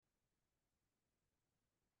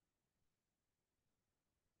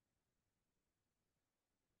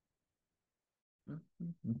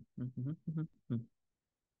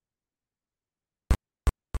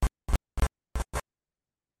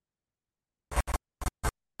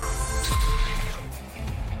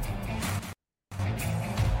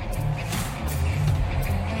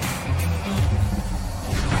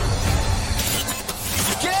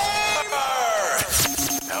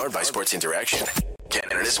Powered by Sports Interaction,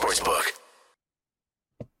 Canada Sportsbook.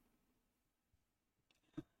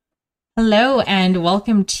 Hello and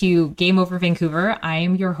welcome to Game Over Vancouver. I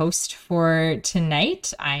am your host for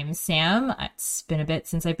tonight. I'm Sam. It's been a bit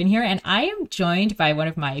since I've been here, and I am joined by one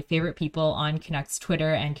of my favorite people on Canucks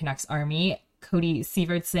Twitter and Canucks Army, Cody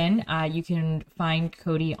Sievertson. You can find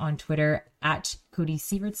Cody on Twitter at Cody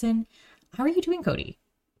Sievertson. How are you doing, Cody?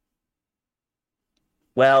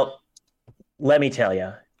 Well, let me tell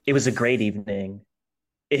you, it was a great evening.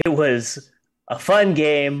 It was a fun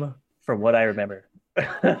game from what I remember.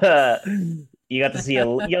 You got to see a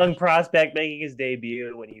young prospect making his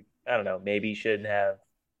debut when I don't know, maybe he shouldn't have,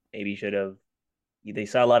 maybe he should have. They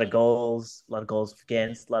saw a lot of goals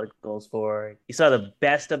against, a lot of goals for. You saw the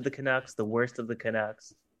best of the Canucks, the worst of the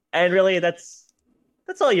Canucks. And really, that's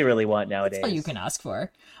all you really want nowadays. That's all you can ask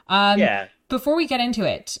for. Yeah. Before we get into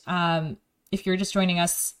it, if you're just joining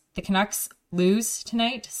us, the Canucks lose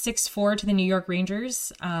tonight, 6-4 to the New York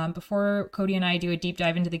Rangers. Before Cody and I do a deep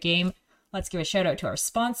dive into the game, let's give a shout out to our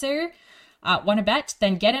sponsor. Want to bet?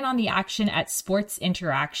 Then get in on the action at Sports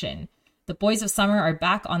Interaction. The boys of summer are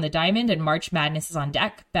back on the diamond and March Madness is on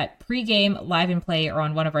deck. Bet pre-game, live and play, or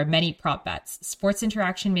on one of our many prop bets. Sports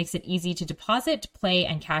Interaction makes it easy to deposit, play,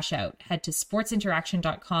 and cash out. Head to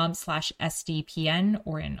sportsinteraction.com/SDPN,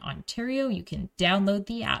 or in Ontario, you can download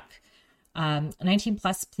the app. 19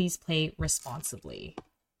 plus, please play responsibly.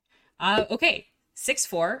 Okay,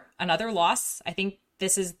 6-4, another loss. I think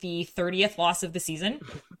this is the 30th loss of the season,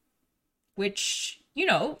 which, you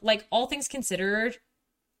know, like all things considered,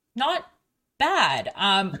 not bad.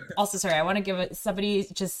 Also, sorry, I want to give somebody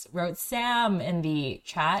just wrote Sam in the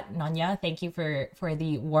chat. Nanya, thank you for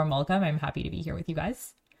the warm welcome. I'm happy to be here with you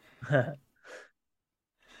guys.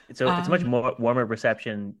 It's much more warmer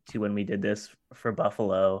reception to when we did this for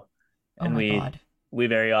Buffalo. And we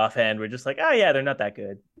very offhand were just like, oh yeah, they're not that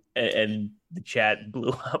good. And the chat blew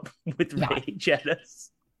up with rage at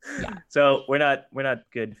us. Yeah. So we're not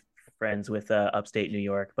good friends with upstate New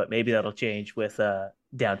York, but maybe that'll change with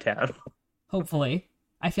downtown. Hopefully.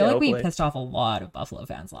 I feel like we pissed off a lot of Buffalo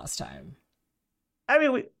fans last time. I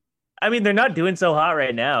mean they're not doing so hot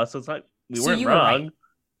right now, so it's not we weren't wrong. Right.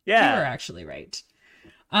 Yeah. You were actually right.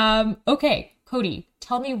 Okay, Cody,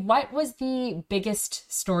 tell me, what was the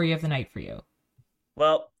biggest story of the night for you?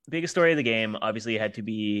 Well, biggest story of the game obviously had to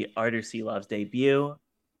be Artur Silov's debut.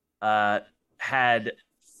 Had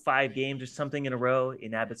 5 games or something in a row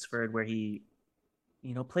in Abbotsford where he,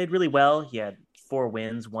 played really well. He had 4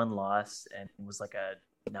 wins, 1 loss, and it was like a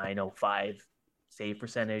 .905 save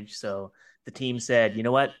percentage. So the team said, you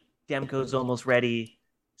know what? Demko's almost ready.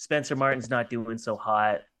 Spencer Martin's not doing so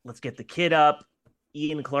hot. Let's get the kid up.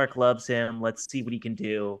 Ian Clark loves him. Let's see what he can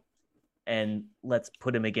do. And let's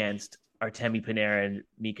put him against Artemi Panarin,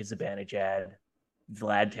 Mika Zibanejad,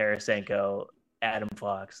 Vlad Tarasenko, Adam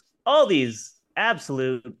Fox. All these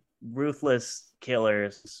absolute ruthless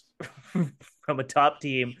killers from a top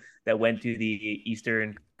team that went to the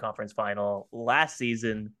Eastern Conference Final last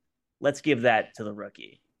season. Let's give that to the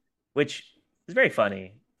rookie, which is very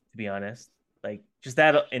funny, to be honest. Like, just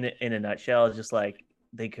that in a nutshell is just like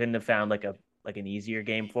they couldn't have found like an easier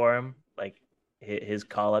game for him. Like his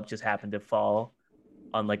call up just happened to fall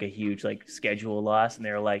on like a huge like schedule loss, and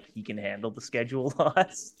they were like, he can handle the schedule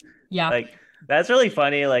loss. Yeah, like that's really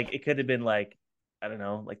funny. Like it could have been like, I don't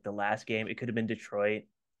know, like the last game. It could have been Detroit,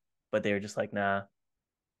 but they were just like, nah,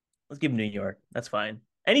 let's give him New York. That's fine.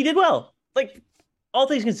 And he did well. Like all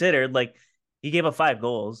things considered, like he gave up 5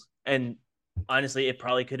 goals, and honestly, it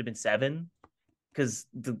probably could have been 7 because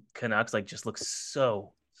the Canucks like just look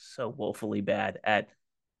so woefully bad at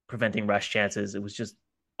preventing rush chances. It was just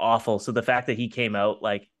awful. So the fact that he came out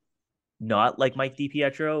like not like Mike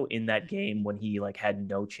DiPietro in that game when he like had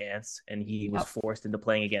no chance and he was forced into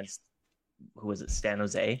playing against, who was it, San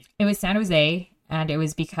Jose? It was San Jose, and it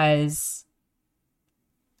was because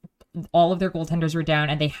all of their goaltenders were down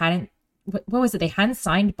and they hadn't, what was it? They hadn't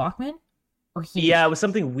signed Bachman? Yeah, it was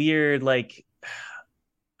something weird like,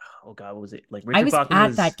 oh God, what was it? Like Richard Bachman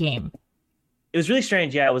at that game. It was really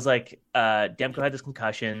strange. Yeah, it was like Demko had this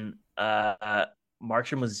concussion.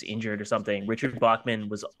 Markstrom was injured or something. Richard Bachman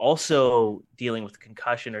was also dealing with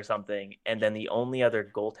concussion or something. And then the only other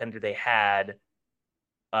goaltender they had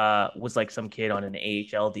was like some kid on an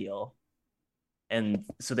AHL deal. And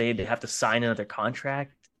so they'd have to sign another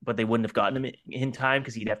contract. but they wouldn't have gotten him in time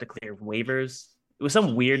because he'd have to clear waivers. It was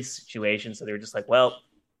some weird situation. So they were just like, well,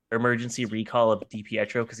 emergency recall of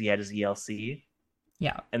DiPietro because he had his ELC.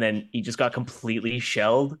 Yeah. And then he just got completely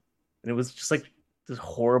shelled. And it was just like this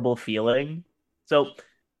horrible feeling. So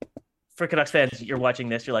for Canucks fans, you're watching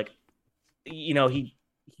this, you're like, he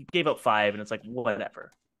gave up 5, and it's like,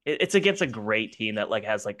 whatever. It's against a great team that like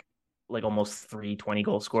has like almost 3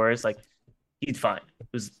 goal scorers. Like, he's fine. It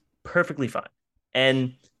was perfectly fine.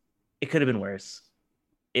 And it could have been worse.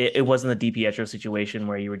 It wasn't the DiPietro situation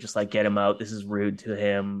where you were just like, get him out. This is rude to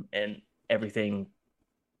him, and everything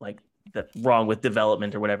like that wrong with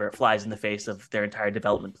development or whatever. It flies in the face of their entire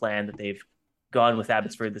development plan that they've gone with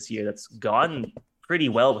Abbotsford this year. That's gone pretty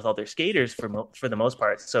well with all their skaters for the most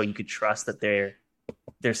part. So you could trust that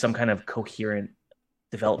there's some kind of coherent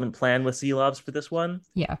development plan with Seelovs for this one.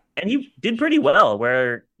 Yeah. And he did pretty well,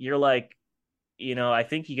 where you're like, I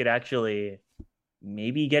think he could actually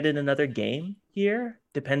maybe get in another game here,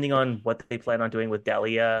 depending on what they plan on doing with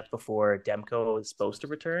Delia before Demko is supposed to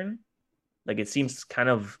return. Like, it seems kind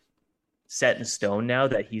of set in stone now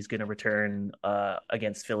that he's going to return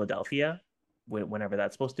against Philadelphia, whenever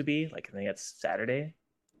that's supposed to be. Like, I think it's Saturday,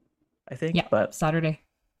 I think. Yeah, but Saturday.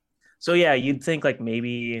 So yeah, you'd think like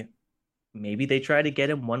maybe they try to get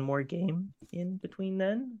him one more game in between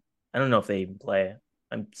then. I don't know if they even play.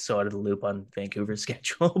 I'm so out of the loop on Vancouver's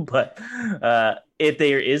schedule, but if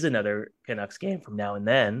there is another Canucks game from now and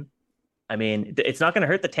then, I mean, it's not going to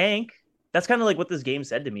hurt the tank. That's kind of like what this game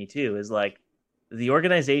said to me too, is like the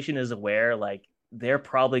organization is aware, like they're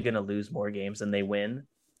probably going to lose more games than they win.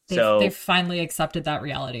 They've finally accepted that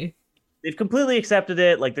reality. They've completely accepted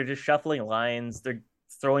it. Like, they're just shuffling lines. They're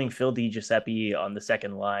throwing Phil DiGiuseppe on the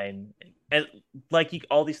second line. And like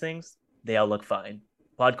all these things, they all look fine.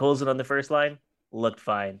 Podkolzin on the first line looked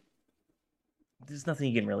fine. There's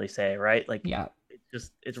nothing you can really say, right? Like, yeah,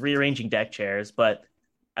 it's rearranging deck chairs, but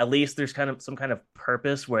at least there's kind of some kind of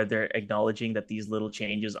purpose where they're acknowledging that these little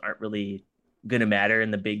changes aren't really going to matter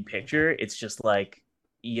in the big picture. It's just like,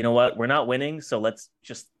 you know what? We're not winning, so let's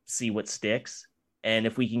just see what sticks. And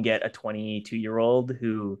if we can get a 22-year-old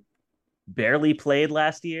who barely played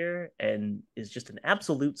last year and is just an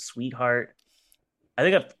absolute sweetheart. I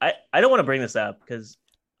think I don't want to bring this up because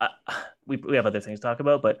we have other things to talk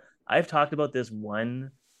about, but I've talked about this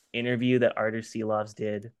one interview that Artur Silovs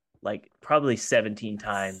did like probably 17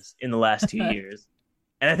 times in the last 2 years.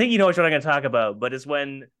 And I think you know what I'm going to talk about, but it's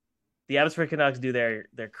when the Abbotsford Canucks do their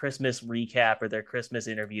Christmas recap or their Christmas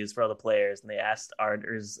interviews for all the players, and they asked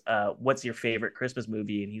Artur's, what's your favorite Christmas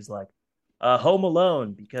movie? And he's like, Home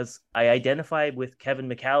Alone, because I identify with Kevin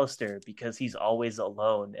McAllister because he's always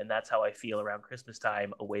alone, and that's how I feel around Christmas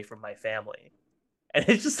time away from my family. And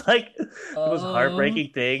it's just like the most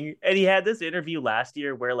heartbreaking thing. And he had this interview last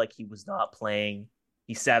year where like he was not playing.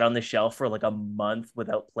 He sat on the shelf for like a month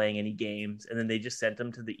without playing any games, and then they just sent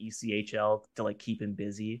him to the ECHL to like keep him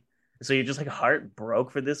busy. So you're just like heart broke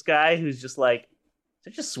for this guy who's just like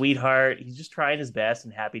such a sweetheart. He's just trying his best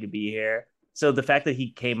and happy to be here. So the fact that he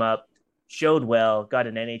came up, showed well, got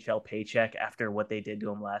an NHL paycheck after what they did to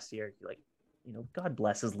him last year, like, God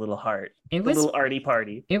bless his little heart. It was a little arty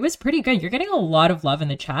party. It was pretty good. You're getting a lot of love in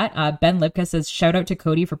the chat. Ben Lipka says, shout out to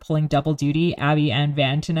Cody for pulling double duty, Abby and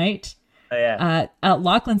Van tonight. Oh, yeah.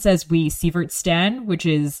 Lachlan says, we Sievert stan, which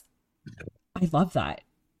is, I love that.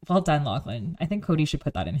 Well done, Lachlan. I think Cody should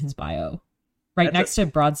put that in his bio. Right next to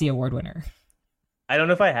Broadsea Award winner. I don't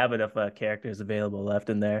know if I have enough characters available left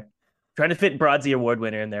in there. Trying to fit Broadsea Award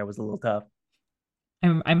winner in there was a little tough.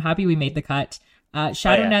 I'm happy we made the cut.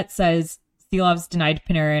 ShadowNet says, Seelovs denied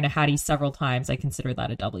Panarin and a Hattie several times. I consider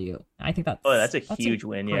that a W. I think that's a huge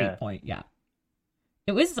win. Great point. Yeah.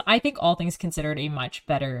 It was, I think, all things considered, a much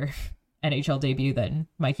better NHL debut than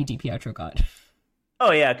Mikey DiPietro got.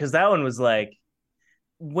 Oh, yeah, because that one was like,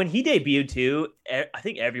 when he debuted too, I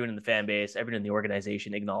think everyone in the fan base, everyone in the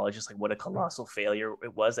organization acknowledged just like what a colossal failure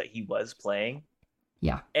it was that he was playing.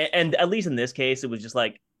 Yeah. And at least in this case, it was just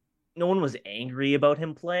like, no one was angry about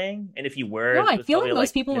him playing. And if you were, no, I feel like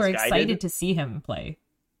most people were excited to see him play.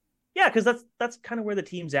 Yeah, because that's kind of where the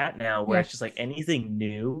team's at now, where it's just like anything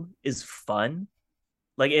new is fun.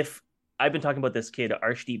 Like, if I've been talking about this kid,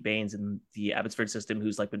 Arshdeep Bains, in the Abbotsford system,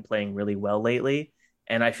 who's like been playing really well lately.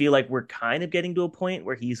 And I feel like we're kind of getting to a point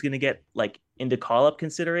where he's going to get like into call-up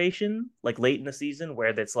consideration, like late in the season,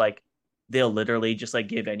 where that's like, they'll literally just like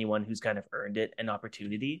give anyone who's kind of earned it an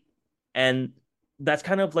opportunity. And that's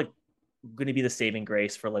kind of like going to be the saving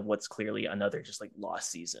grace for like what's clearly another just like lost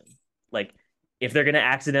season. Like, if they're going to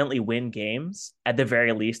accidentally win games, at the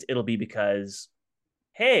very least, it'll be because,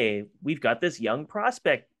 hey, we've got this young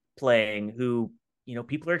prospect playing who,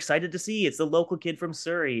 people are excited to see. It's the local kid from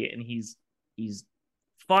Surrey, and he's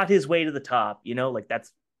fought his way to the top. Like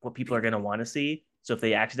that's what people are going to want to see. So if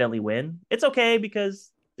they accidentally win, it's okay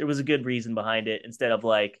because there was a good reason behind it. Instead of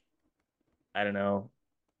like, I don't know,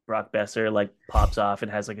 Brock Besser like pops off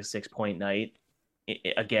and has like a 6-point night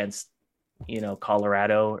against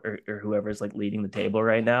Colorado or whoever's like leading the table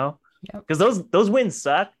right now. Yep. Because those wins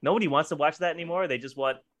suck. Nobody wants to watch that anymore.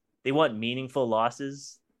 They want meaningful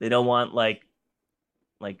losses. They don't want like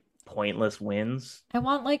pointless wins. I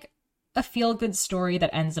want like a feel good story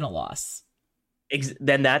that ends in a loss.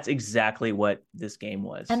 Then that's exactly what this game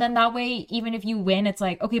was. And then that way, even if you win, it's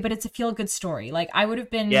like, okay, but it's a feel good story. Like I would have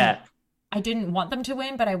been, I didn't want them to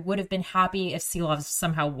win, but I would have been happy if Silovs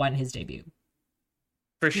somehow won his debut.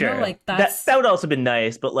 For sure. Like that would also been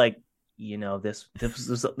nice, but like, this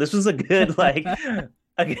was a good like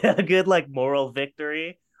a good like moral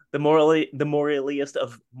victory. The moraliest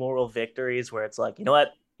of moral victories, where it's like, you know what,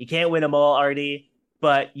 you can't win them all, Artie,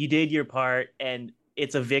 but you did your part, and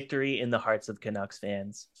it's a victory in the hearts of Canucks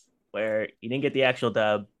fans, where you didn't get the actual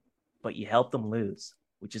dub, but you helped them lose,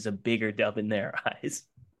 which is a bigger dub in their eyes.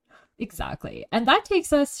 Exactly. And that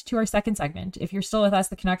takes us to our second segment. If you're still with us,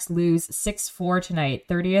 the Canucks lose 6-4 tonight,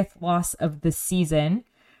 30th loss of the season.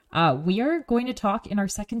 We are going to talk in our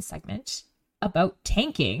second segment about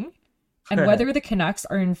tanking and whether the Canucks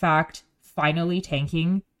are in fact finally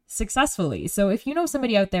tanking successfully. So if you know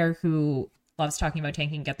somebody out there who loves talking about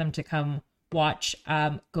tanking, get them to come watch.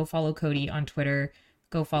 Go follow Cody on Twitter.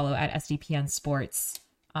 Go follow at SDPN Sports.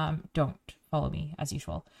 Don't follow me as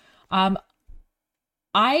usual.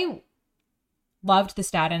 I loved the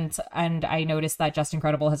stat, and I noticed that Justin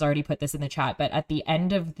Credible has already put this in the chat, but at the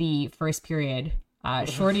end of the first period,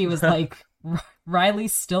 Shorty was like, Riley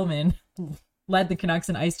Stillman led the Canucks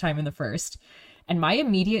in ice time in the first. And my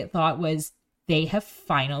immediate thought was, they have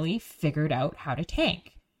finally figured out how to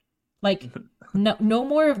tank. Like, no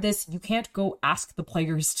more of this, you can't go ask the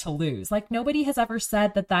players to lose. Like, nobody has ever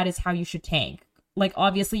said that is how you should tank. Like,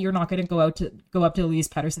 obviously, you're not going to go up to Elias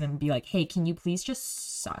Pettersson and be like, hey, can you please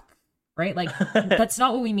just suck? Right? Like, that's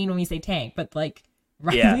not what we mean when we say tank. But, like,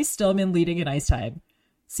 Riley Stillman leading in ice time.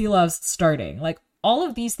 Silovs starting. Like, all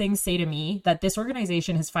of these things say to me that this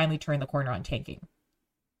organization has finally turned the corner on tanking.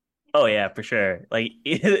 Oh, yeah, for sure. Like,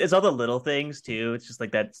 it's all the little things, too. It's just,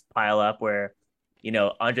 like, that pile up where,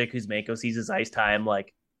 Andrei Kuzmenko sees his ice time,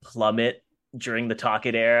 like, plummet during the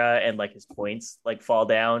Tocchet era and, like, his points, like, fall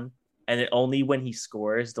down. And then only when he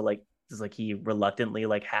scores does he reluctantly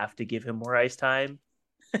like have to give him more ice time,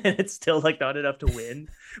 and it's still like not enough to win.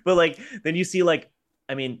 But like then you see like,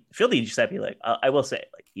 I mean, Phil Giuseppe, like I will say,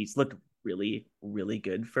 like he's looked really really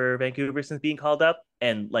good for Vancouver since being called up,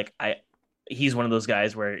 and like he's one of those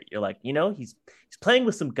guys where you're like, he's playing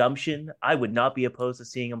with some gumption. I would not be opposed to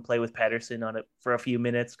seeing him play with Pettersson on it for a few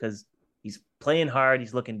minutes because he's playing hard,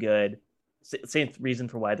 he's looking good. Same reason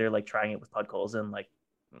for why they're like trying it with Podkolzin, like.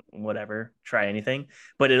 Whatever, try anything.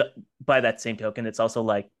 But by that same token, it's also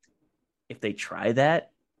like if they try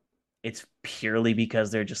that, it's purely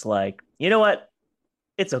because they're just like, you know what,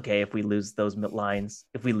 it's okay if we lose those lines,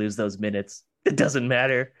 if we lose those minutes, it doesn't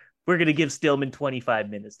matter. We're gonna give Stillman 25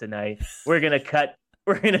 minutes tonight. We're gonna cut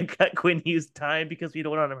Quinn Hughes time because we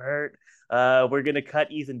don't want him hurt. We're gonna cut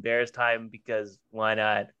Ethan Bear's time because why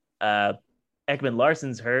not? Ekman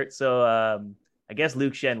Larsson's hurt, so I guess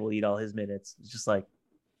Luke Shen will eat all his minutes. It's just like,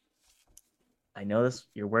 I know this,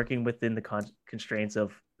 you're working within the constraints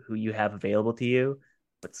of who you have available to you,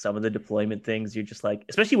 but some of the deployment things, you're just like,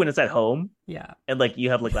 especially when it's at home. Yeah. And like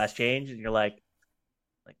you have like last change and you're like,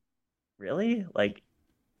 really? Like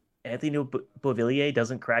Anthony Beauvillier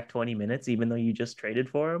doesn't crack 20 minutes, even though you just traded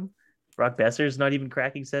for him. Brock Besser's not even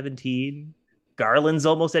cracking 17. Garland's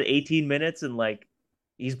almost at 18 minutes and like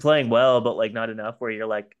he's playing well, but like not enough where you're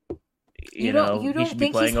like, you don't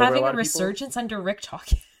think he's having a resurgence under Rick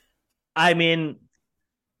Tocchet? I mean,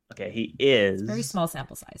 okay, he is. Very small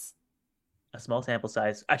sample size. A small sample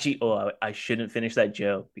size. Actually, I shouldn't finish that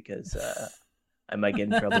joke because I might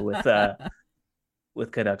get in trouble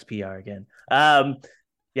with Canucks PR again.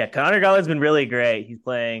 Yeah, Connor Garland's been really great. He's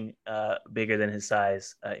playing bigger than his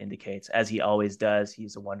size indicates, as he always does.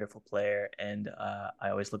 He's a wonderful player, and I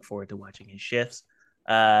always look forward to watching his shifts.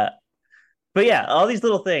 But yeah, all these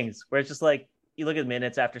little things where it's just like you look at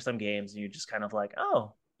minutes after some games, and you're just kind of like,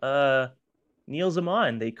 oh. Neil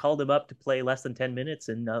Zaman, they called him up to play less than 10 minutes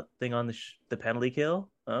and nothing on the penalty kill.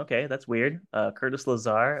 Okay, that's weird. Curtis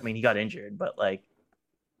Lazar, I mean, he got injured, but like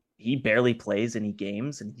he barely plays any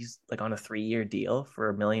games and he's like on a 3-year deal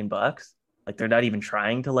for $1 million. Like they're not even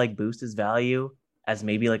trying to like boost his value as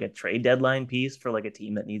maybe like a trade deadline piece for like a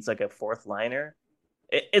team that needs like a fourth liner.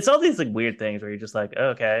 It's all these like weird things where you're just like, oh,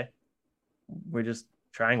 okay, we're just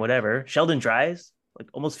trying whatever. Sheldon Dries, like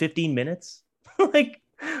almost 15 minutes. Like,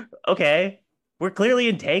 okay, we're clearly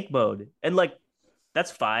in tank mode, and like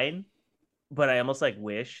that's fine. But I almost like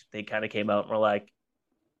wish they kind of came out and were like,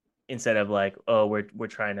 instead of like, oh, we're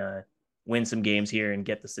trying to win some games here and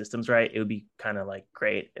get the systems right. It would be kind of like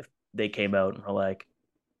great if they came out and were like,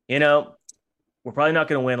 you know, we're probably not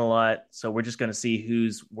going to win a lot, so we're just going to see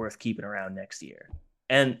who's worth keeping around next year.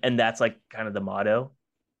 And that's like kind of the motto,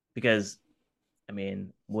 because I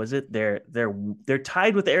mean, was it they're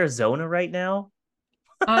tied with Arizona right now?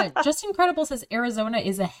 Just Incredible says Arizona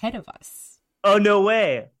is ahead of us. Oh, no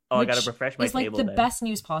way. Oh, I Which got to refresh my is like table the then. best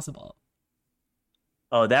news possible.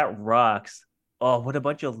 Oh, that rocks. Oh, what a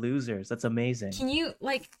bunch of losers. That's amazing. Can you,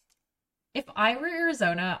 like, if I were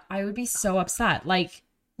Arizona, I would be so upset. Like,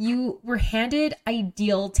 you were handed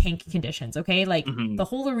ideal tank conditions, okay? Like, the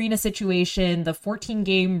whole arena situation, the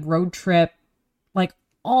 14-game road trip, like,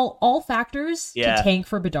 all factors to tank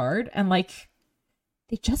for Bedard, and, like,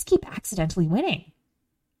 they just keep accidentally winning.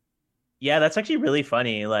 Yeah, that's actually really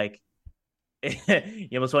funny. Like, you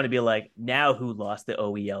almost want to be like, now who lost the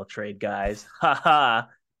OEL trade, guys? Haha.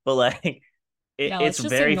 But like, it's just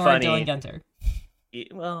very funny. Dylan Guenther.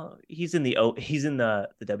 Well, he's in the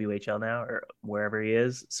WHL now, or wherever he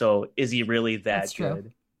is. So is he really that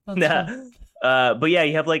good? That's true. But yeah,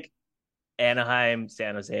 you have like Anaheim,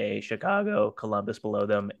 San Jose, Chicago, Columbus below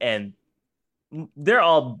them, and they're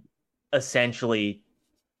all essentially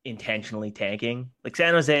intentionally tanking. Like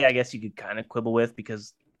San Jose, I guess you could kind of quibble with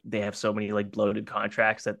because they have so many like bloated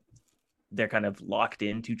contracts that they're kind of locked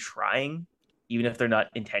into trying, even if they're not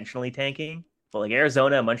intentionally tanking. But like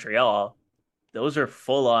Arizona and Montreal, those are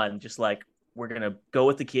full on just like, we're going to go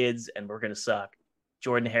with the kids and we're going to suck.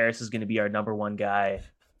 Jordan Harris is going to be our number one guy.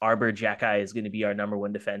 Arbor Xhekaj is going to be our number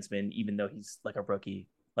one defenseman, even though he's like a rookie.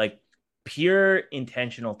 Like pure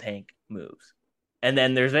intentional tank moves. And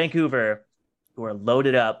then there's Vancouver, who are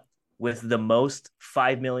loaded up with the most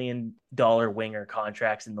 $5 million winger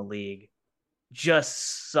contracts in the league,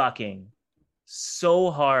 just sucking so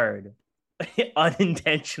hard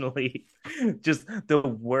unintentionally. Just the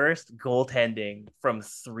worst goaltending from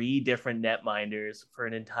 3 different netminders for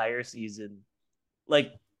an entire season.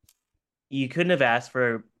 Like, you couldn't have asked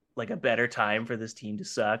for like a better time for this team to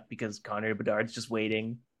suck, because Connor Bedard's just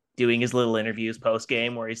waiting, doing his little interviews post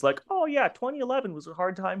game where he's like, oh yeah, 2011 was a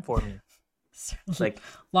hard time for me. Like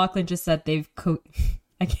Lachlan just said they've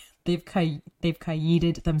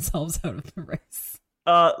yeeted themselves out of the race.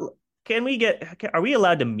 Are we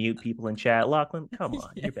allowed to mute people in chat, Lachlan? Come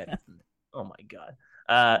on, you're better than that. Oh my god.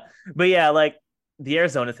 But yeah, like the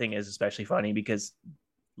Arizona thing is especially funny because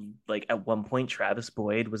like at one point Travis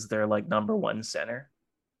Boyd was their like number one center,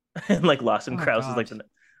 and like Lawson Krause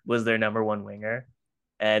was their number one winger,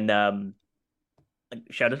 and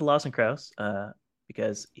shout out to Lawson Krause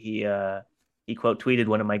because he quote tweeted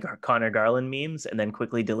one of my Connor Garland memes and then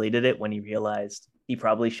quickly deleted it when he realized he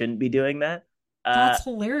probably shouldn't be doing that. That's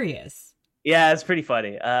hilarious. Yeah, it's pretty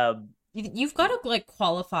funny. You've got to like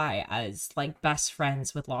qualify as like best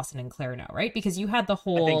friends with Lawson and Claire now, right? Because you had the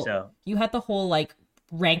whole, I think so. You had the whole like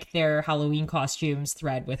rank their Halloween costumes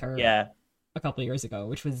thread with her. Yeah. A couple of years ago,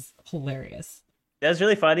 which was hilarious. That was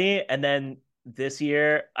really funny. And then this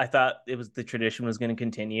year, I thought the tradition was going to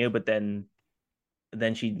continue, but then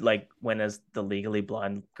she like went as the Legally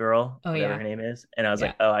Blonde girl, whatever her name is, and I was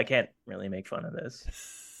like, oh, I can't really make fun of this.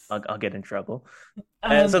 I'll get in trouble.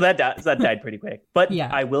 And so that died pretty quick. But yeah.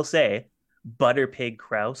 I will say, Butterpig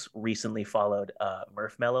Krause recently followed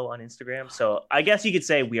Murph Mello on Instagram, so I guess you could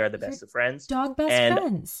say we are the best of friends. Dog best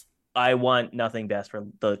friends. I want nothing best for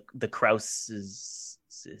the Krauses.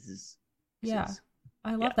 Yeah,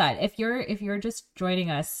 I love that. If you're just joining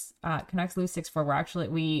us, Canucks Lose 6-4. We're actually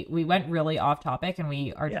we went really off topic, and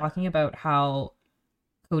we are talking about how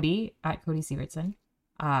Cody at Cody Sievertson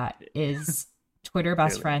is Twitter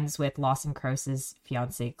best friends with Lawson Krause's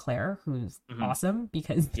fiance Claire, who's awesome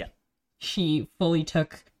because she fully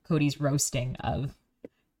took Cody's roasting of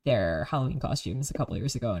their Halloween costumes a couple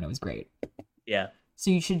years ago, and it was great. Yeah. So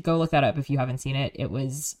you should go look that up if you haven't seen it. It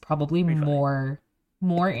was probably more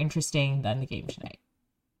interesting than the game tonight.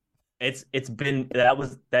 It's been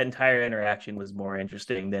that entire interaction was more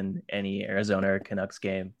interesting than any Arizona or Canucks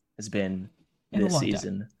game has been this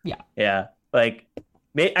season. Time. Yeah. Like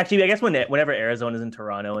actually, I guess whenever Arizona's in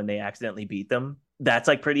Toronto and they accidentally beat them, that's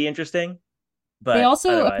like pretty interesting. But they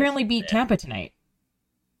also apparently beat Tampa tonight.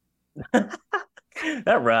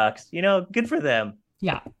 That rocks. Good for them.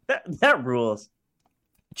 Yeah. That rules.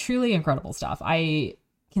 Truly incredible stuff. I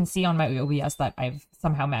can see on my OBS that I've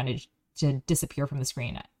somehow managed to disappear from the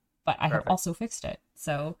screen but I have Perfect. also fixed it.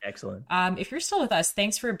 So Excellent. if you're still with us,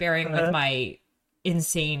 thanks for bearing with my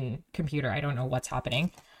insane computer. I don't know what's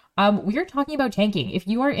happening. We are talking about tanking. If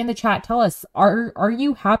you are in the chat, tell us, are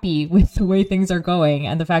you happy with the way things are going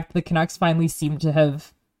and the fact that the Canucks finally seem to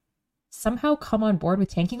have somehow come on board with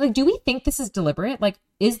tanking? Like, do we think this is deliberate? Like,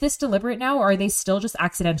 is this deliberate now, or are they still just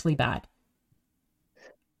accidentally bad?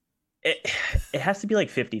 It it has to be like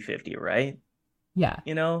 50-50, right? Yeah.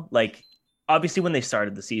 Like obviously when they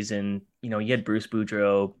started the season, you had Bruce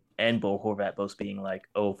Boudreau and Bo Horvat both being like,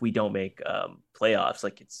 "Oh, if we don't make playoffs,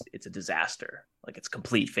 like it's a disaster, like it's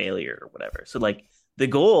complete failure or whatever." So like the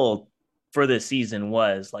goal for this season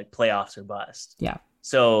was like playoffs or bust. Yeah.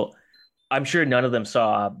 So I'm sure none of them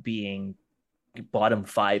saw being bottom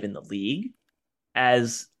 5 in the league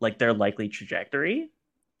as like their likely trajectory,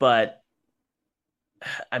 but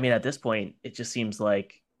I mean at this point it just seems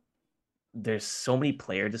like there's so many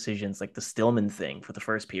player decisions, like the Stillman thing for the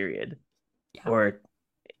first period, Yeah. or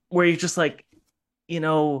where you're just like, you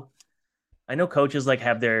know, I know coaches like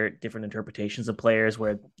have their different interpretations of players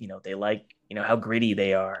where, they like, how gritty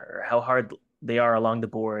they are or how hard they are along the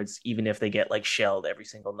boards, even if they get like shelled every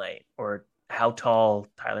single night, or how tall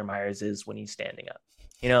Tyler Myers is when he's standing up.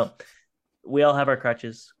 You know, we all have our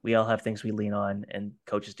crutches. We all have things we lean on, and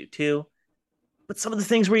coaches do too. But some of the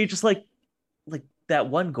things where you're just like that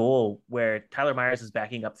one goal where Tyler Myers is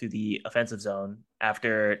backing up through the offensive zone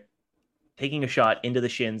after taking a shot into the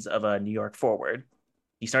shins of a New York forward.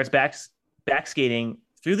 He starts back skating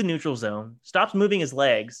through the neutral zone, stops moving his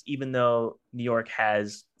legs, even though New York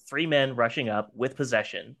has 3 men rushing up with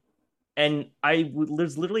possession. And I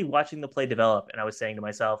was literally watching the play develop, and I was saying to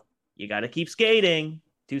myself, you got to keep skating.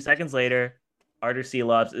 2 seconds later, Artur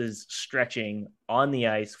Silovs is stretching on the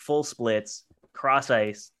ice, full splits, cross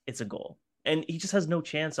ice. It's a goal. And he just has no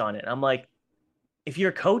chance on it. I'm like, if you're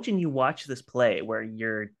a coach and you watch this play where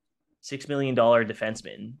your $6 million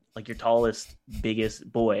defenseman, like your tallest,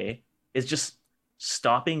 biggest boy, is just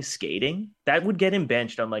stopping skating, that would get him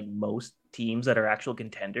benched on like most teams that are actual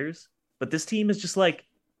contenders. But this team is just like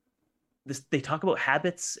this. They talk about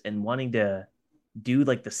habits and wanting to do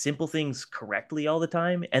like the simple things correctly all the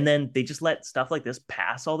time, and then they just let stuff like this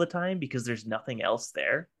pass all the time because there's nothing else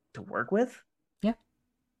there to work with. Yeah.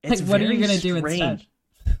 It's like, what are you very going to do instead?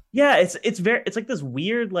 Yeah, it's like this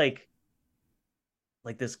weird like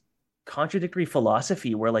this contradictory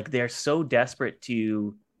philosophy where like they're so desperate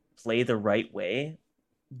to play the right way,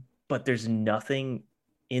 but there's nothing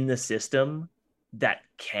in the system that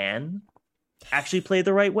can actually play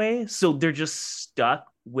the right way. So they're just stuck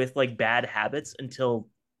with like bad habits until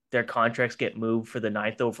their contracts get moved for the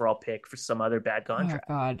 9th overall pick for some other bad contract.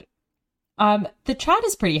 Oh God. The chat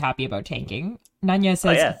is pretty happy about tanking. Nanya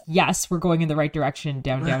says, yeah. Yes, we're going in the right direction.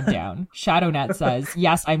 Down, down, down. ShadowNet says,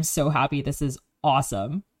 yes, I'm so happy. This is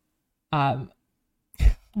awesome.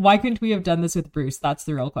 Why couldn't we have done this with Bruce? That's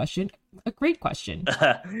the real question. A great question.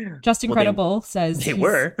 Just Incredible says they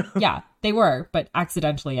were. Yeah, they were, but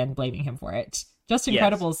accidentally and blaming him for it. Just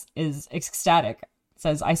Incredible is ecstatic.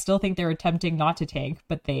 Says, I still think they're attempting not to tank,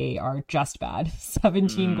 but they are just bad.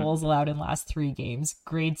 17 goals allowed in last 3 games.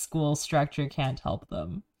 Grade school structure can't help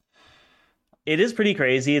them. It is pretty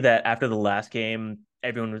crazy that after the last game,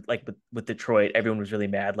 everyone was like with Detroit, everyone was really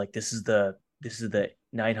mad. Like this is the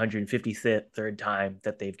 953rd time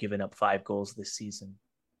that they've given up 5 goals this season.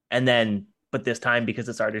 And then, but this time, because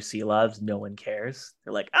it's Artur Silovs, no one cares.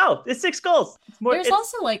 They're like, oh, it's 6 goals. There's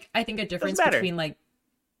also like, I think a difference between like,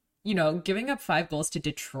 giving up 5 goals to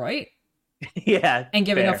Detroit. Yeah. And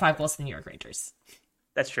giving up 5 goals to the New York Rangers.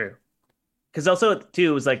 That's true. Because also,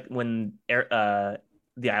 too, it was like when the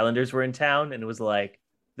Islanders were in town, and it was like,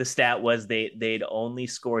 the stat was they'd only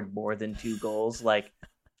scored more than 2 goals like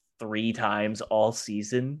 3 times all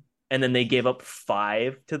season, and then they gave up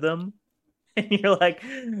 5 to them. And you're like,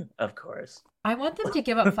 of course. I want them to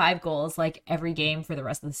give up 5 goals like every game for the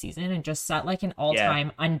rest of the season and just set like an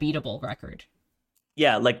all-time unbeatable record.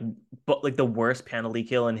 Yeah, like the worst penalty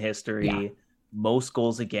kill in history, most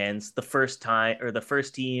goals against, the first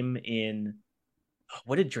team in,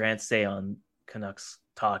 what did Drance say on Canucks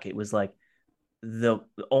Talk? It was like the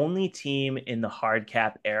only team in the hard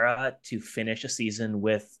cap era to finish a season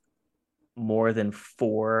with more than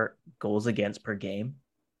 4 goals against per game.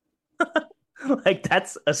 Like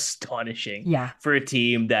that's astonishing. Yeah, for a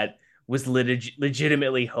team that was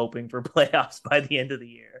legitimately hoping for playoffs by the end of the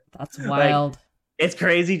year. That's wild. Like, it's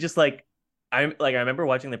crazy. Just like I remember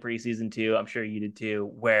watching the preseason too. I'm sure you did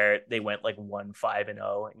too, where they went like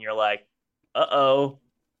 1-5-0, and you're like, uh-oh,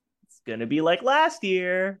 it's gonna be like last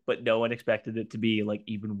year, but no one expected it to be like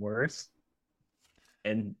even worse.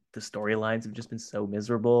 And the storylines have just been so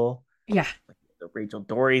miserable. Yeah. the Rachel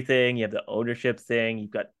Dory thing, you have the ownership thing,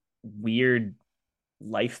 you've got weird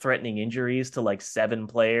life-threatening injuries to like 7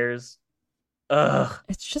 players. Ugh.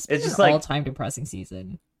 It's just been It's an just like, all-time depressing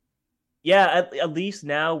season. yeah, at least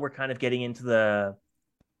now we're kind of getting into the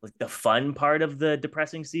like the fun part of the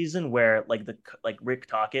depressing season where like Rick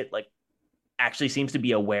Tocchet like actually seems to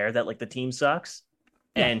be aware that like the team sucks,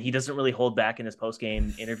 Yeah. and he doesn't really hold back in his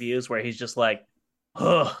post-game interviews where he's just like,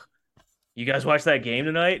 "Ugh, you guys watch that game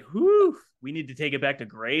tonight? Whew, we need to take it back to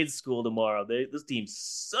grade school tomorrow. This team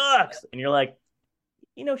sucks." And you're like,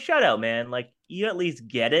 shut out, man. Like, you at least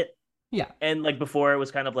get it. Yeah. And like before, it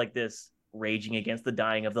was kind of like this raging against the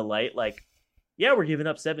dying of the light. Like, yeah, we're giving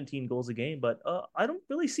up 17 goals a game, but I don't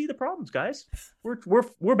really see the problems, guys.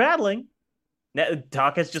 We're battling. Now,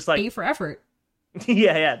 Taka's just like, A for effort.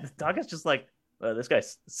 yeah. Taka's just like, this guy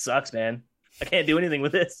sucks, man. I can't do anything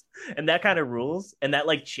with this. And that kind of rules. And that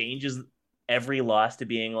like changes every loss to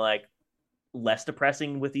being like less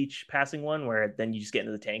depressing with each passing one, where then you just get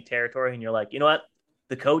into the tank territory and you're like, you know what?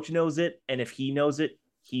 The coach knows it. And if he knows it,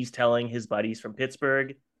 he's telling his buddies from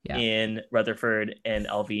Pittsburgh, in Rutherford and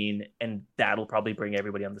Alvin, and that'll probably bring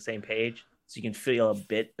everybody on the same page. So you can feel a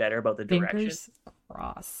bit better about the direction. Fingers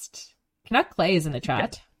crossed. Canuck Clay is in the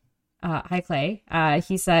chat. Hi, Clay.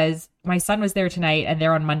 He says, my son was there tonight and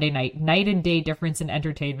they're on Monday night. Night and day difference in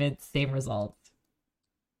entertainment, same result.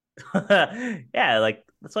 Yeah, like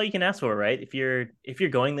that's all you can ask for, right? If you're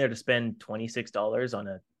going there to spend $26 on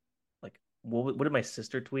a, like, what did my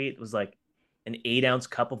sister tweet? It was like an 8-ounce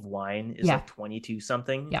cup of wine is like 22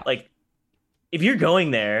 something. Yeah. Like, if you're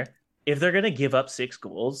going there, if they're gonna give up 6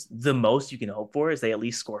 goals, the most you can hope for is they at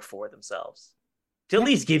least score 4 themselves to at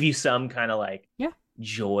least give you some kind of like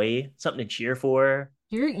joy, something to cheer for.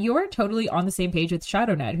 You're totally on the same page with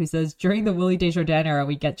ShadowNet, who says, during the Willie Desjardins era,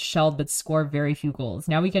 we get shelled but score very few goals.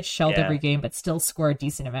 Now we get shelled every game but still score a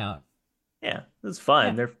decent amount. Yeah, it's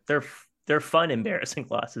fun. Yeah. They're fun embarrassing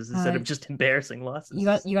losses instead of just embarrassing losses.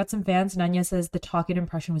 You got some fans. Nanya says the Tocchet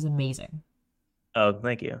impression was amazing. Oh,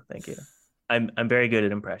 thank you. I'm very good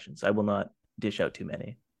at impressions. I will not dish out too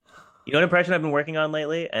many. You know what impression I've been working on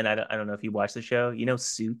lately? And I don't know if you watch the show. You know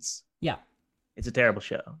Suits? Yeah. It's a terrible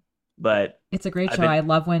show, but it's a great show. I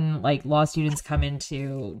love when like law students come in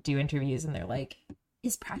to do interviews and they're like,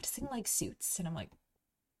 is practicing like Suits? And I'm like,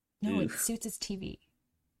 no, it's Suits is TV.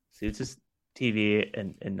 Suits is TV,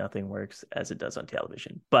 and nothing works as it does on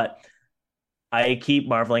television. But I keep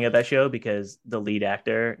marveling at that show because the lead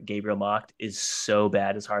actor, Gabriel Macht, is so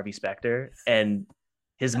bad as Harvey Specter, and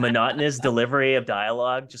his monotonous delivery of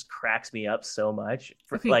dialogue just cracks me up so much.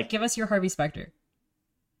 Okay, like, give us your Harvey Specter.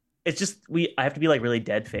 It's just I have to be like really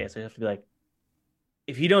dead faced. I have to be like,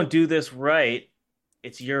 if you don't do this right,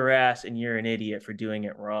 it's your ass and you're an idiot for doing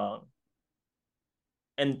it wrong.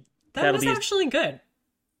 And that was actually good.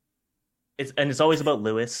 It's always about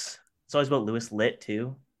Lewis. It's always about Lewis Litt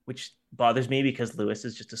too, which bothers me because Lewis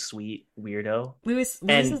is just a sweet weirdo. Lewis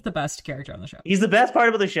is the best character on the show. He's the best part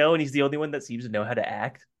about the show, and he's the only one that seems to know how to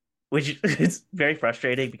act, which is very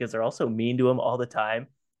frustrating because they're all so mean to him all the time.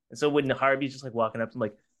 And so when Harvey's just like walking up to him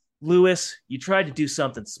like, Lewis, you tried to do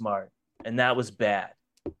something smart, and that was bad.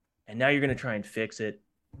 And now you're going to try and fix it,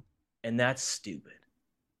 and that's stupid.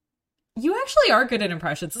 You actually are good at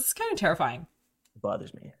impressions. This is kind of terrifying. It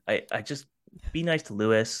bothers me. I just be nice to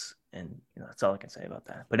Lewis, and that's all I can say about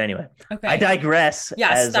that. But anyway, okay. I digress.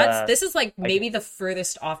 Yes, this is like maybe the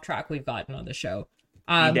furthest off track we've gotten on the show.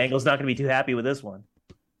 Dangle's not going to be too happy with this one.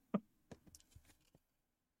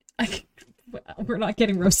 We're not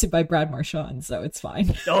getting roasted by Brad Marchand, so it's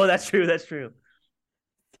fine. Oh, that's true.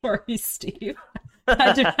 Sorry, Steve.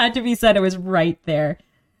 had to be said. It was right there.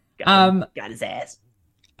 Got his ass.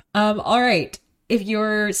 All right. If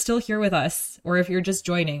you're still here with us, or if you're just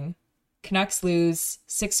joining, Canucks lose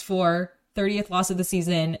 6-4, 30th loss of the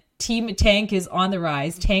season. Team Tank is on the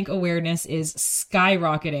rise. Tank awareness is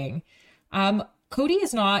skyrocketing. Cody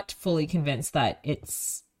is not fully convinced that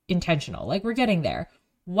it's intentional. Like, we're getting there.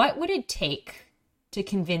 What would it take to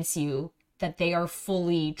convince you that they are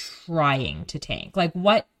fully trying to tank? Like,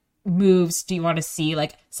 what moves do you want to see?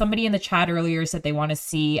 Like, somebody in the chat earlier said they want to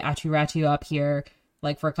see Aatu Räty up here,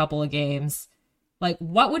 like, for a couple of games. Like,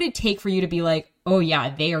 what would it take for you to be like, oh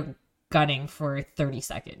yeah, they are gunning for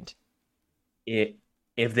 32nd?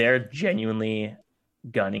 If they're genuinely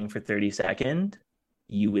gunning for 32nd,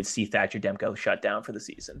 you would see Thatcher Demko shut down for the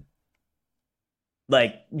season.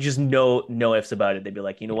 Like, just no ifs about it. They'd be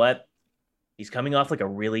like, you know what? He's coming off like a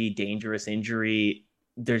really dangerous injury.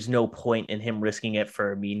 There's no point in him risking it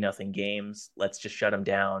for nothing games. Let's just shut him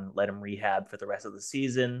down. Let him rehab for the rest of the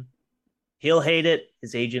season. He'll hate it.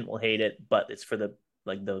 His agent will hate it, but it's for the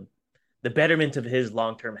betterment of his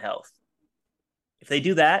long-term health. If they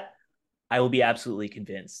do that, I will be absolutely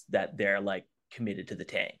convinced that they're like committed to the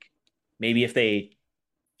tank. Maybe if they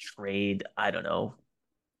trade, I don't know,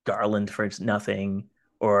 Garland for nothing,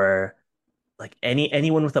 or like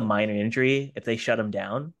anyone with a minor injury, if they shut them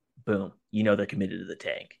down, boom, they're committed to the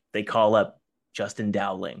tank. They call up Justin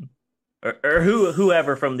Dowling or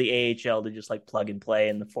whoever from the AHL to just like plug and play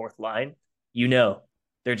in the fourth line.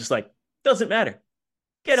 They're just like, doesn't matter.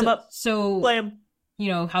 Get him up. So play him. You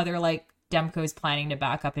know how they're like Demko's planning to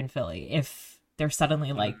back up in Philly if they're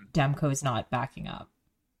suddenly like Demko's not backing up.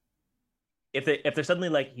 If they're suddenly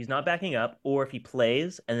like he's not backing up, or if he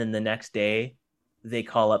plays and then the next day they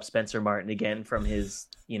call up Spencer Martin again from his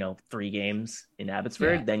 3 games in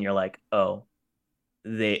Abbotsford, then you're like, oh,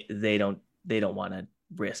 they don't want to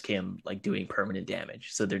risk him like doing permanent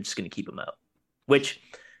damage, so they're just going to keep him out. Which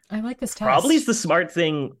I like this test. Probably is the smart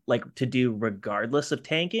thing like to do regardless of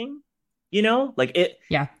tanking. Like it.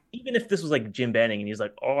 Yeah. Even if this was like Jim Benning and he's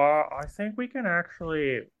like, oh, I think we can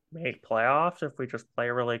actually make playoffs if we just play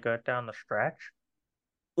really good down the stretch.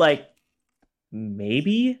 Like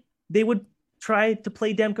maybe they would try to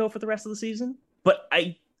play Demko for the rest of the season, but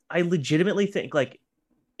I legitimately think like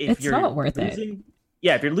if it's not worth losing, it.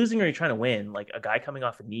 Yeah, if you're losing or you're trying to win, like a guy coming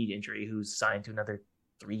off a knee injury who's signed to another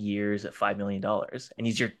 3 years at $5 million, and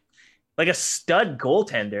he's your like a stud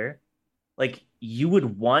goaltender, like you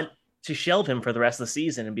would want to shelve him for the rest of the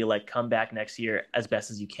season and be like, come back next year as best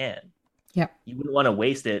as you can. Yeah. You wouldn't want to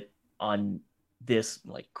waste it on this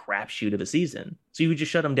like crapshoot of a season. So you would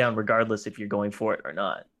just shut him down regardless if you're going for it or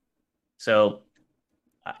not. So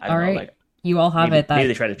I don't know. Like, you all have maybe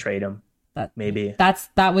they try to trade him. Maybe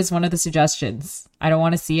that was one of the suggestions. I don't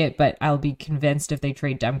want to see it, but I'll be convinced if they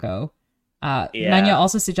trade Demko. Nanya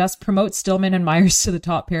also suggests promote Stillman and Myers to the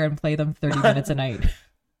top pair and play them 30 minutes a night.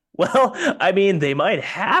 Well, I mean, they might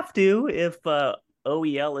have to if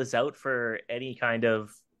OEL is out for any kind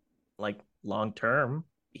of like long term.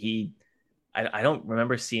 I don't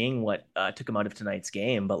remember seeing what took him out of tonight's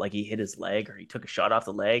game, but like he hit his leg or he took a shot off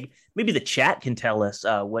the leg. Maybe the chat can tell us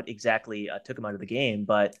what exactly took him out of the game,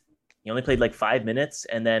 but he only played like 5 minutes,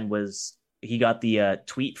 and then he got the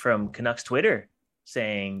tweet from Canucks Twitter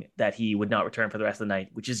saying that he would not return for the rest of the night,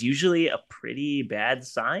 which is usually a pretty bad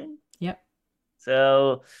sign. Yep.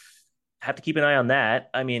 So have to keep an eye on that.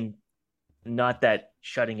 I mean, not that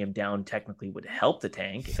shutting him down technically would help the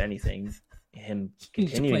tank. If anything, him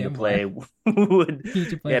continuing to play would.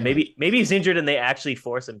 Maybe he's injured and they actually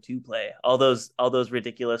force him to play. All those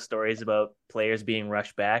ridiculous stories about players being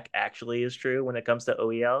rushed back actually is true when it comes to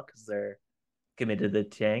OEL because they're committed to the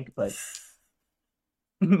tank. But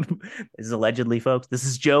this is allegedly, folks. This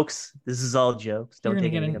is jokes. This is all jokes. Don't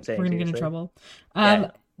take anything I'm saying. We're gonna get in trouble.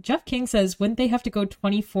 Jeff King says, wouldn't they have to go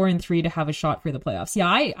 24-3 to have a shot for the playoffs? Yeah,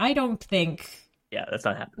 I don't think. Yeah, that's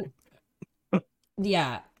not happening.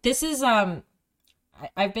 Yeah, this is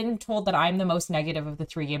I've been told that I'm the most negative of the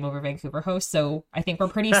 3-game over Vancouver hosts, so I think we're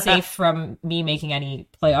pretty safe from me making any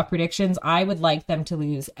playoff predictions. I would like them to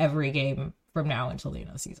lose every game from now until the end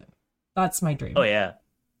of the season. That's my dream. Oh yeah,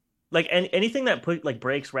 like anything that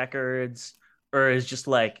breaks records or is just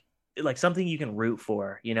like something you can root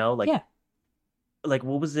for, like. Yeah. Like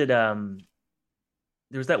what was it? There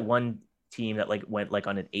was that one team that like went like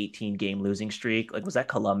on an 18-game losing streak. Like was that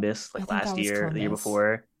Columbus? Like last year, the year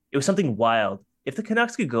before? It was something wild. If the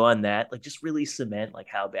Canucks could go on that, like just really cement like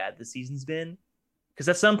how bad the season's been, because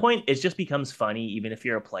at some point it just becomes funny, even if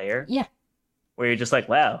you're a player. Yeah. Where you're just like,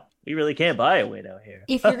 wow, we really can't buy a win out here.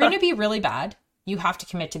 If you're going to be really bad, you have to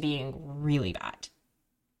commit to being really bad.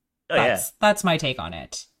 That's my take on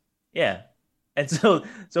it. Yeah. And so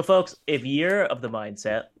folks, if you're of the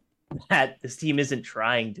mindset that this team isn't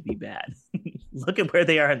trying to be bad, look at where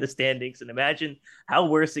they are in the standings and imagine how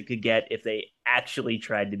worse it could get if they actually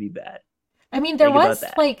tried to be bad. I mean, there was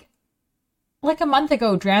like a month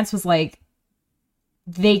ago, Drance was like,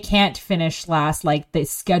 they can't finish last. Like the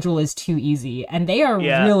schedule is too easy. And they are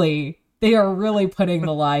really putting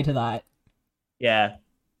the lie to that. Yeah.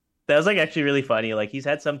 That was like actually really funny. Like he's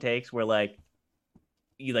had some takes where like,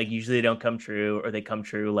 usually they don't come true or they come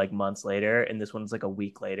true like months later, and this one's like a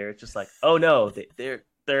week later. It's just like, oh no,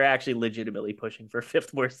 they're actually legitimately pushing for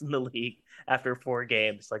 5th worst in the league after 4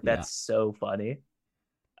 games. Like that's so funny.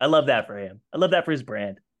 I love that for him. I love that for his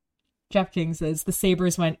brand. Jeff King says the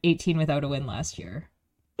Sabres went 18 without a win last year.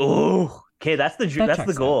 Oh, okay, that's the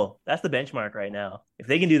goal. That's the benchmark right now. If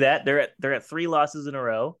they can do that, they're at 3 losses in a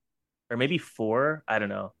row, or maybe 4. I don't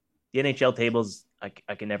know. The NHL tables, I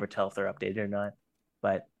can never tell if they're updated or not.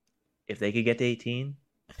 But if they could get to 18,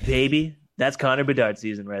 baby, that's Connor Bedard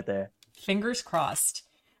season right there. Fingers crossed.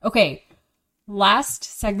 Okay, Last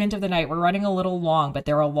segment of the night. We're running a little long, but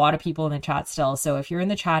there are a lot of people in the chat still. So if you're in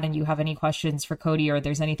the chat and you have any questions for Cody, or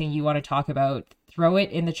there's anything you want to talk about, throw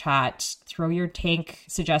it in the chat. Throw your tank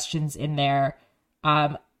suggestions in there.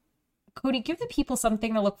 Cody, give the people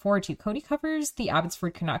something to look forward to. Cody covers the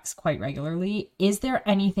Abbotsford Canucks quite regularly. Is there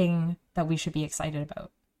anything that we should be excited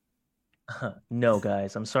about? No,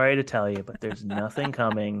 guys, I'm sorry to tell you, but there's nothing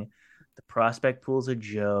coming. The prospect pool's a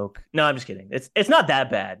joke. No, I'm just kidding. It's not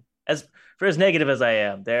that bad. As negative as I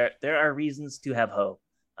am, there are reasons to have hope.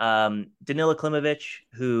 Danila Klimovich,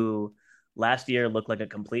 who last year looked like a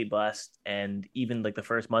complete bust, and even like the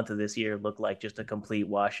first month of this year looked like just a complete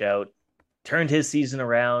washout, turned his season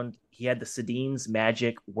around. He had the Sedin's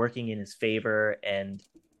magic working in his favor, and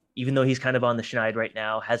even though he's kind of on the schneid right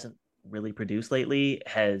now, hasn't really produced lately,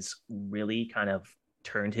 has really kind of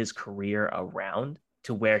turned his career around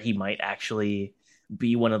to where he might actually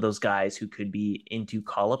be one of those guys who could be into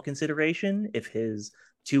call-up consideration if his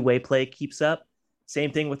two-way play keeps up.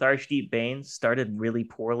 Same thing with Arshdeep Bains. Started really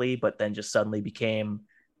poorly, but then just suddenly became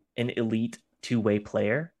an elite two-way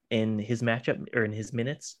player in his matchup or in his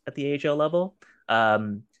minutes at the AHL level.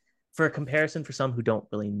 For a comparison, for some who don't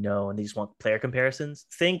really know and they just want player comparisons,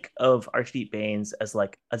 think of Arshdeep Bains as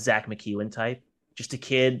like a Zach McEwen type, just a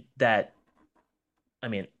kid that, I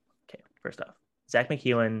mean, okay, first off, Zach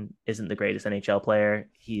McEwen isn't the greatest NHL player.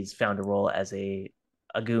 He's found a role as a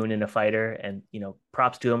goon and a fighter, and, you know,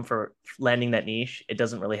 props to him for landing that niche. It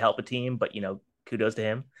doesn't really help a team, but, you know, kudos to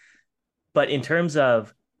him. But in terms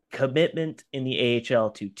of commitment in the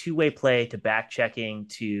AHL to two-way play, to back checking,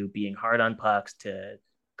 to being hard on pucks, to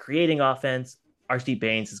creating offense, Arshdeep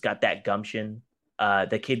Bains has got that gumption.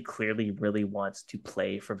 The kid clearly really wants to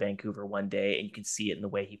play for Vancouver one day, and you can see it in the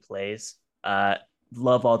way he plays.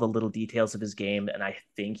 Love all the little details of his game, and I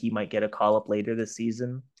think he might get a call-up later this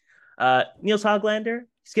season. Niels Hoglander,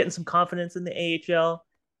 he's getting some confidence in the AHL.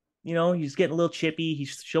 You know, he's getting a little chippy.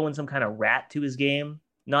 He's showing some kind of rat to his game.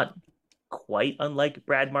 Not quite unlike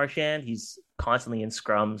Brad Marchand. He's constantly in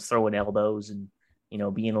scrums, throwing elbows, and, you know,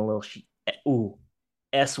 being a little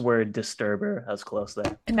S-word disturber. I was close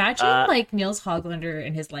there. Imagine like Niels Hoglander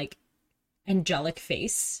and his like angelic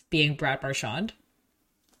face being Brad Marchand.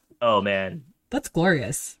 Oh man, that's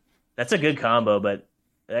glorious. That's a good combo, but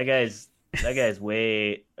that guy's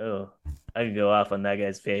way. Oh, I could go off on that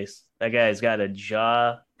guy's face. That guy's got a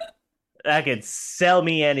jaw that could sell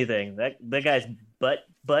me anything. That guy's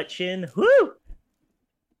butt chin. Whoo,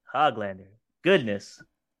 Hoglander. Goodness,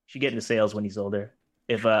 should get into sales when he's older.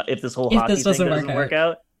 If this whole hockey thing doesn't work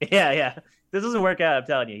out. Yeah. If this doesn't work out, I'm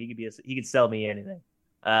telling you, he could sell me anything.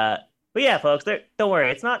 But yeah, folks, don't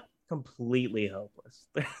worry, it's not completely hopeless.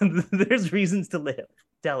 There's reasons to live. I'm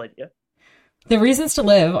telling you. The reasons to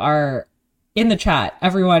live are in the chat.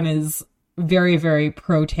 Everyone is very, very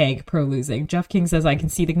pro tank, pro losing. Jeff King says, I can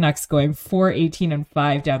see the Canucks going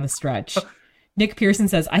 4-18-5 down the stretch. Nick Pearson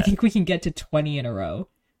says, I think we can get to 20 in a row.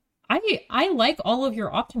 I like all of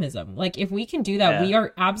your optimism. Like, if we can do that, we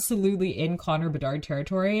are absolutely in Connor Bedard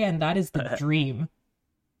territory, and that is the dream.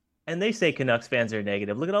 And they say Canucks fans are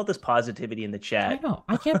negative. Look at all this positivity in the chat. I know.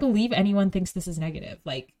 I can't believe anyone thinks this is negative.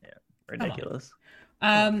 Like, ridiculous.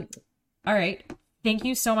 All right. Thank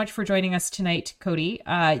you so much for joining us tonight, Cody.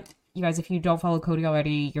 You guys, if you don't follow Cody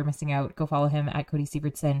already, you're missing out. Go follow him at Cody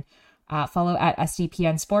Sievertson. Follow at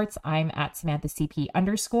SDPN Sports. I'm at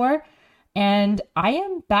SamanthaCP_. And I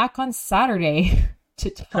am back on Saturday to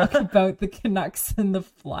talk about the Canucks and the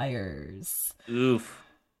Flyers. Oof.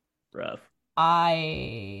 Rough.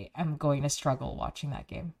 I am going to struggle watching that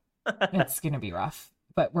game. It's going to be rough,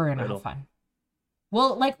 but we're going to have fun.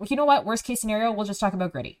 Well, like, you know what? Worst case scenario, we'll just talk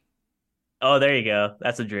about Gritty. Oh, there you go.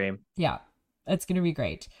 That's a dream. Yeah, it's going to be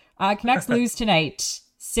great. Canucks lose tonight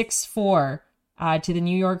 6-4 to the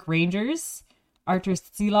New York Rangers. Artur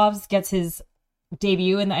Silovs gets his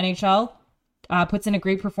debut in the NHL. Puts in a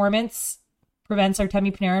great performance, prevents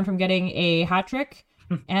Artemi Panarin from getting a hat trick,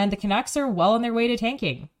 and the Canucks are well on their way to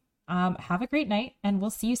tanking. Have a great night, and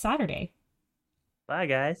we'll see you Saturday. Bye,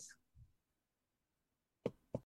 guys.